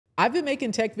I've been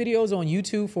making tech videos on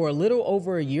YouTube for a little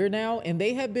over a year now, and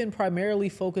they have been primarily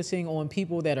focusing on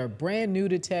people that are brand new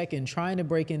to tech and trying to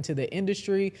break into the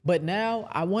industry. But now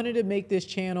I wanted to make this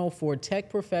channel for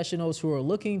tech professionals who are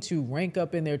looking to rank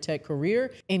up in their tech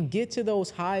career and get to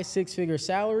those high six-figure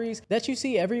salaries that you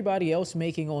see everybody else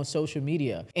making on social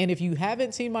media. And if you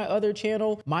haven't seen my other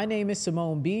channel, my name is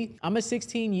Symoné B. I'm a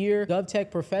 16-year GovTech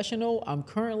professional. I'm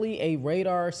currently a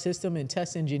radar system and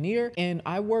test engineer, and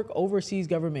I work overseas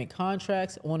government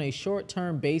contracts on a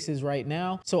short-term basis right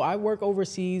now. So I work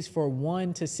overseas for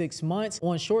 1 to 6 months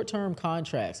on short-term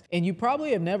contracts. And you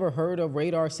probably have never heard of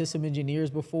radar system engineers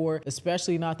before,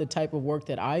 especially not the type of work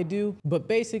that I do. But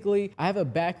basically, I have a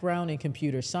background in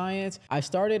computer science. I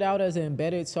started out as an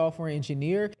embedded software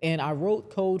engineer, and I wrote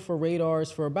code for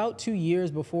radars for about 2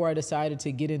 years before I decided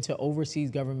to get into overseas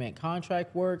government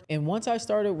contract work. And once I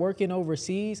started working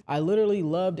overseas, I literally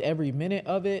loved every minute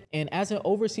of it. And as an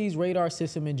overseas radar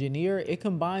system engineer, it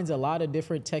combines a lot of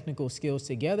different technical skills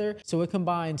together. So it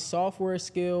combines software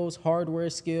skills, hardware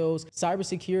skills,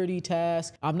 cybersecurity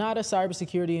tasks. I'm not a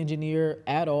cybersecurity engineer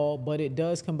at all, but it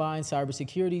does combine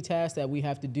cybersecurity tasks that we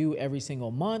have to do every single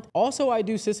month. Also, I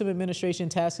do system administration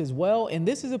tasks as well. And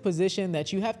this is a position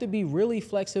that you have to be really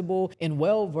flexible and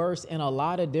well-versed in a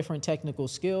lot of different technical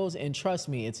skills. And trust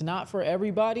me, it's not for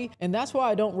everybody. And that's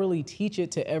why I don't really teach it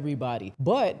to everybody.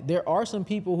 But there are some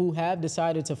people who have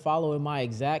decided to follow in my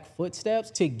exact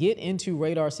footsteps to get into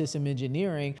radar system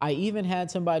engineering. I even had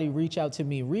somebody reach out to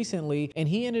me recently, and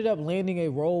he ended up landing a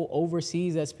role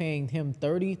overseas that's paying him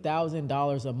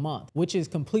 $30,000 a month, which is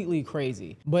completely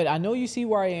crazy. But I know you see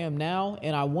where I am now,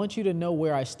 and I want you to know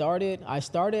where I started. I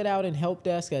started out in help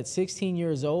desk at 16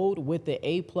 years old with the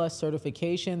A+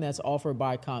 certification that's offered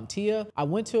by CompTIA. I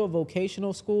went to a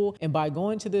vocational school, and by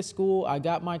going to this school, I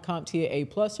got my CompTIA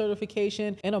A+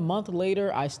 certification, and a month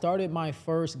later, I started my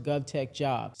first GovTech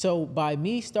job. So by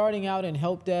me starting out in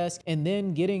help desk and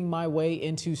then getting my way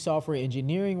into software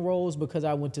engineering roles because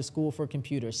I went to school for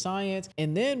computer science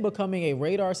and then becoming a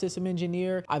radar system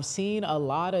engineer, I've seen a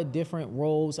lot of different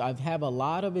roles. I've had a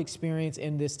lot of experience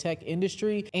in this tech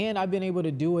industry, and I've been able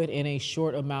to do it in a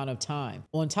short amount of time.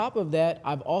 On top of that,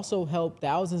 I've also helped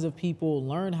thousands of people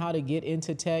learn how to get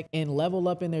into tech and level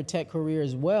up in their tech career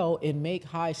as well and make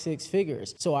high six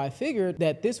figures. So I figured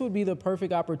that this would be the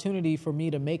perfect opportunity for me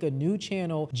to make a new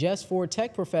channel just for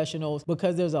tech professionals,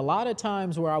 because there's a lot of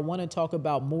times where I want to talk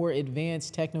about more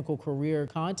advanced technical career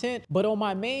content, but on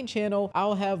my main channel,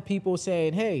 I'll have people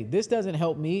saying, hey, this doesn't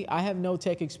help me, I have no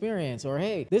tech experience, or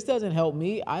hey, this doesn't help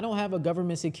me, I don't have a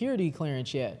government security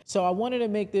clearance yet. So I wanted to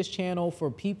make this channel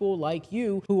for people like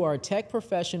you who are tech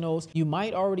professionals. You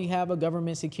might already have a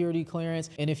government security clearance,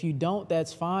 and if you don't,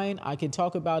 that's fine. I can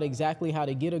talk about exactly how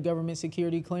to get a government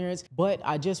security clearance, but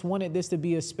I just wanted this to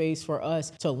be a space for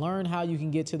us to learn how you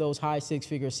can get to those high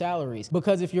six-figure salaries.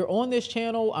 Because if you're on this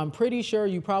channel, I'm pretty sure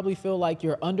you probably feel like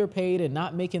you're underpaid and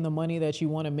not making the money that you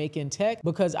want to make in tech,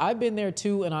 because I've been there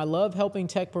too, and I love helping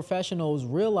tech professionals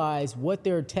realize what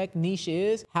their tech niche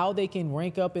is, how they can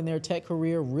rank up in their tech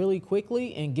career really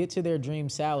quickly and get to their dream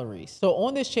salaries. So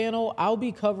on this channel, I'll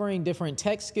be covering different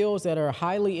tech skills that are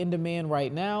highly in demand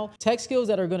right now, tech skills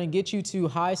that are going to get you to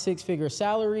high six-figure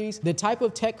salaries, the type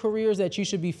of tech careers that you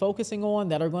should be focusing on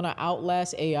that are going to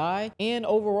outlast AI, and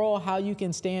overall how you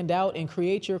can stand out and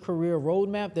create your career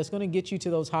roadmap that's going to get you to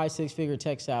those high six-figure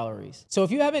tech salaries. So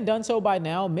if you haven't done so by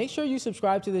now, make sure you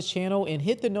subscribe to this channel and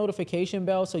hit the notification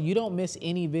bell so you don't miss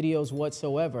any videos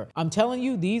whatsoever. I'm telling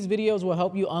you, these videos will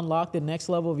help you unlock the next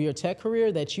level of your tech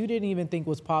career that you didn't even think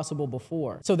was possible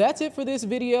before. So that's it for this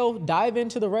video. Dive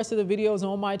into the rest of the videos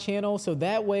on my channel so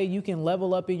that way you can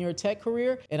level up in your tech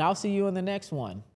career, and I'll see you in the next one.